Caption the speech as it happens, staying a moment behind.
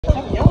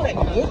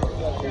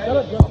All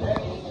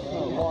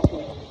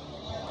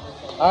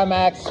right,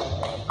 Max.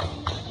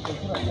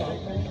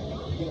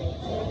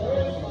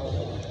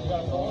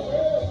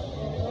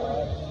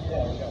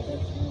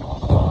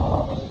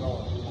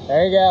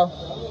 There you go.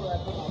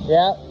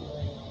 Yep.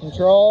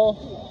 Control.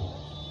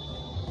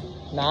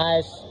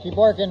 Nice. Keep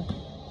working.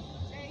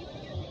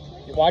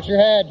 Watch your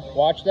head.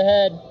 Watch the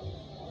head.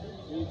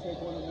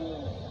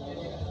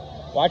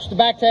 Watch the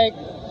back take.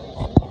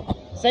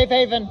 Safe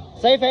haven.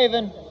 Safe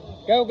haven.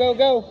 Go, go,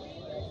 go.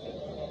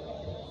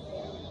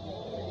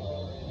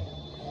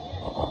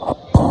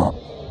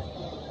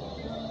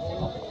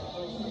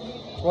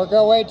 Let's work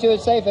our way to a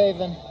safe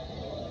haven.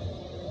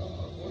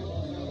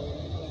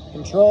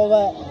 Control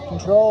that.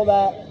 Control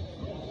that.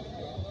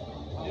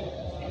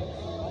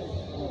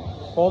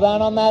 Pull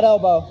down on that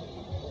elbow.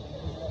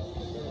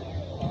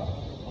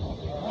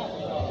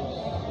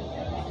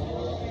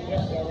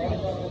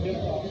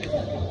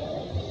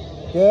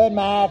 Good,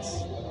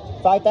 Max.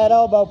 Fight that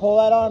elbow. Pull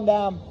that arm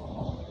down.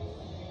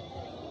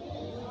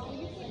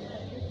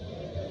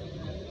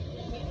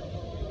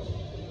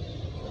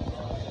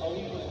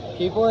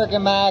 Keep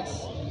working,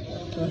 Max.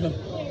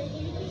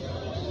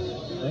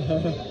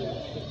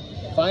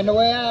 Find a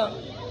way out.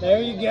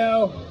 There you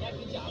go.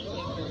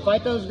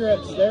 Fight those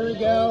grips. There we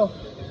go.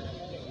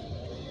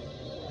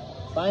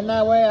 Find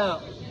that way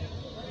out.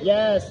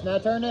 Yes, now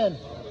turn in.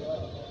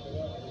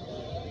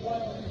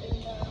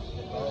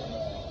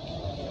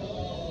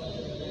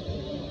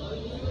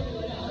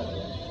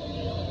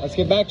 Let's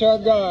get back to our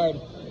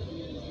guard.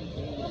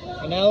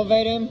 And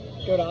elevate him.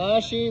 Go to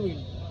Ashi. We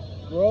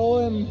roll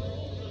him.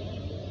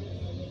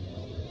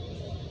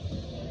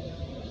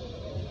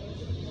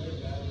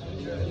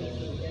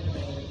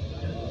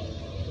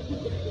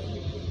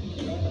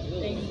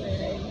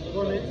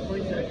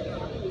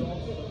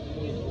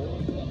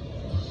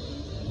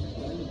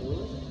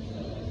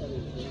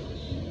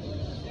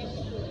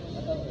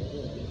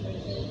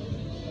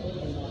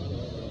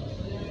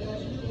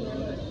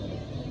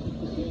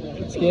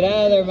 Let's get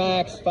out of there,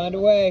 Max. Find a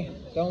way.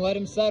 Don't let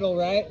him settle,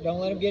 right? Don't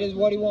let him get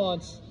what he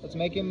wants. Let's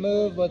make him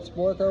move. Let's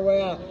work our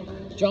way out.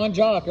 Jean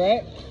Jacque,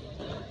 right?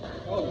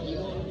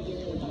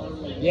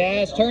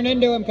 Yes, turn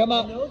into him. Come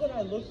up.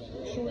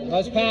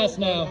 Let's pass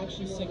now.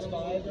 Actually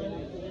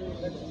 6'5".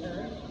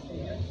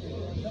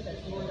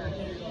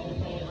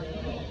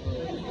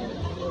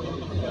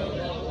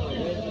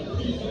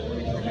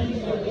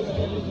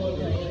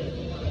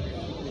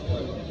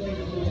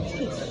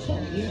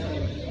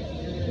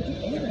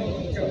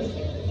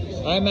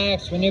 All right,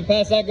 Max, we need to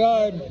pass that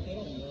guard.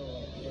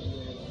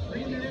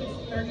 3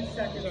 minutes, 30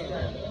 seconds.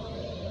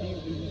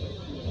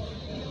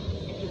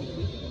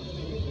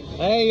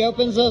 Hey, he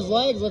opens those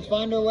legs. Let's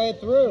find our way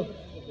through.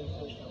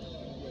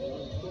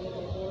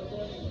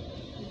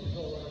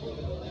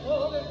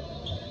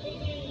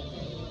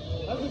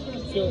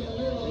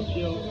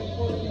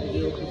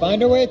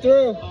 Find our way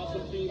through.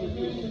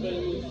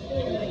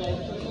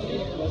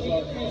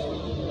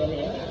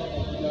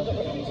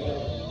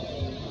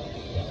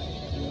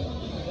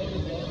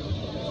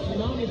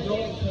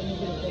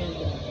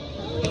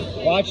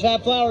 Watch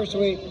that flower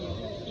sweep.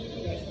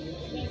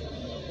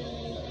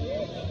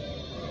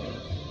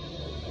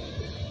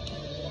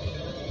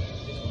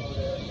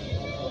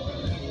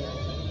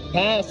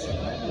 Pass.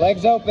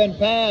 Legs open.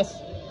 Pass.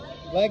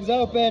 Legs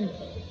open.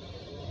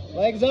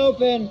 Legs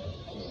open.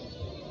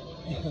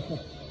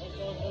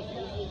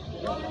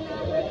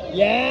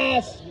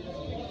 Yes.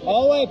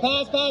 All the way.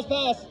 Pass, pass,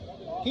 pass.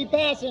 Keep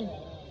passing.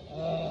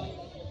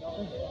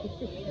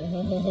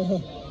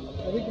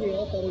 I think we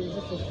all thought it was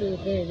just a sure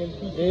thing. And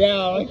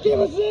yeah, like, give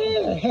us in.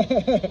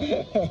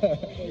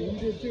 you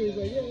did too. He's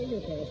like, yeah, I'm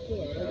going to pass.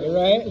 Cool. You're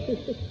right.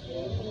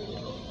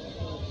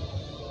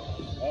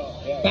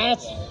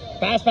 Pass.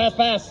 Pass, pass,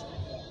 pass.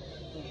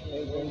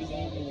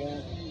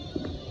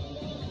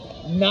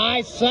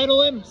 Nice.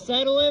 Settle him.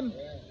 Settle him.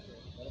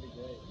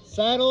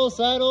 Settle,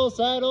 settle,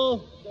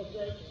 settle.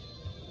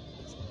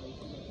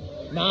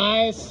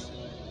 Nice.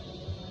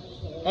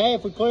 Hey,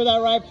 if we clear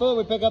that right foot,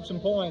 we pick up some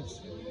points.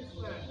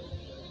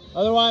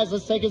 Otherwise,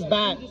 let's take his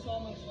back.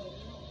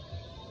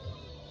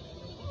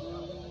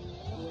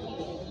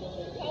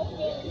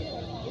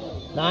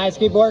 Nice,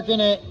 keep working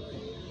it.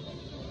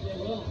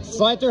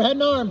 Slide through head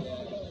and arm.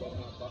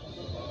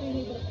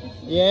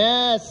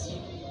 Yes.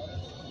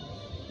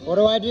 What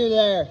do I do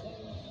there?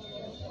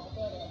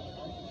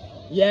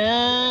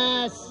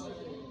 Yes.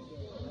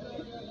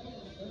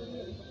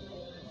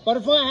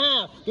 Butterfly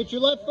half. Get your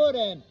left foot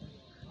in.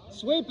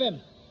 Sweep him.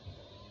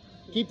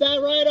 Keep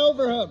that right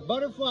overhook.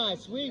 Butterfly,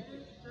 sweep.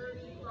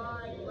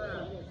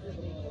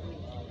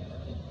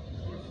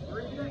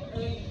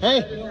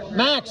 Hey,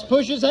 Max,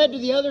 push his head to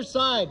the other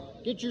side.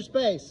 Get your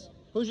space.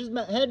 Push his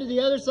head to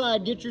the other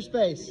side. Get your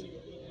space.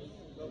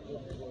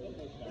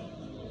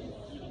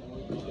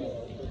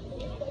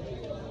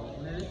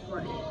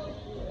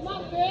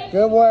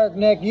 Good work,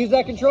 Nick. Use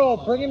that control.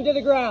 Bring him to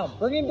the ground.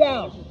 Bring him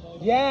down.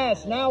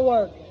 Yes, now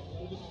work.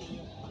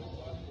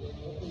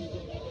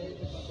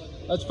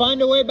 Let's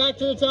find a way back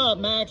to the top,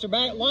 Max. Or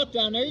back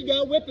lockdown. There you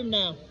go. Whip him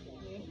now.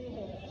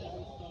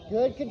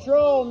 Good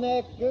control,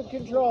 Nick. Good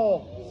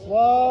control.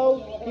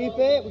 Slow. Keep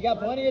it. We got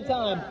plenty of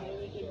time.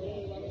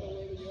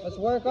 Let's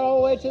work all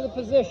the way to the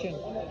position.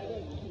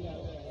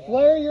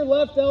 Flare your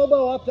left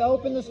elbow up to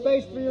open the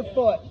space for your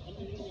foot.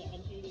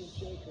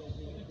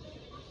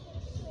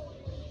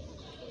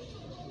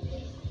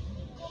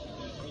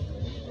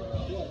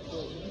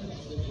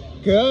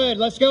 Good.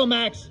 Let's go,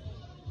 Max.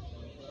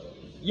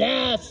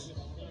 Yes.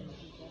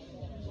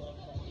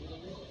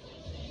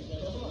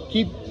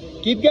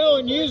 Keep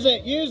going. Use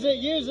it. Use it.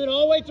 Use it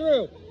all the way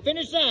through.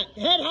 Finish that.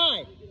 Head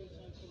high.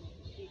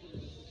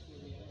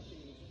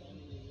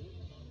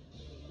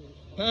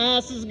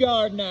 Passes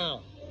guard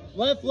now.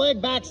 Left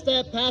leg back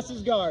step,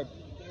 passes guard.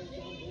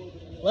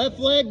 Left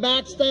leg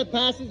back step,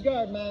 passes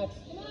guard, Max.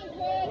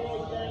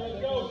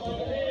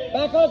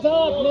 Back on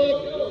top, Nick.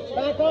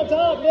 Back on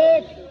top,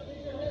 Nick.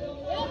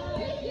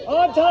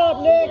 On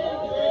top, Nick.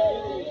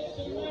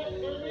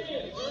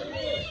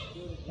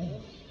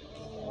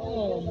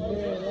 Oh,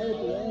 man, right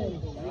at the end.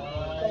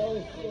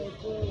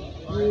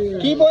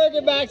 Keep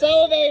working, Max.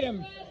 Elevate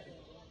him.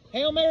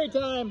 Hail Mary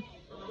time.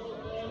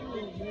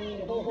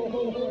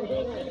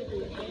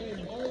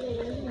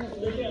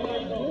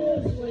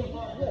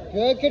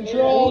 Good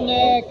control,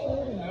 Nick.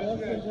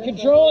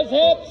 Control his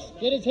hips.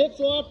 Get his hips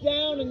locked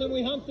down, and then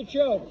we hump the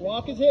choke.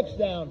 Walk his hips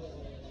down.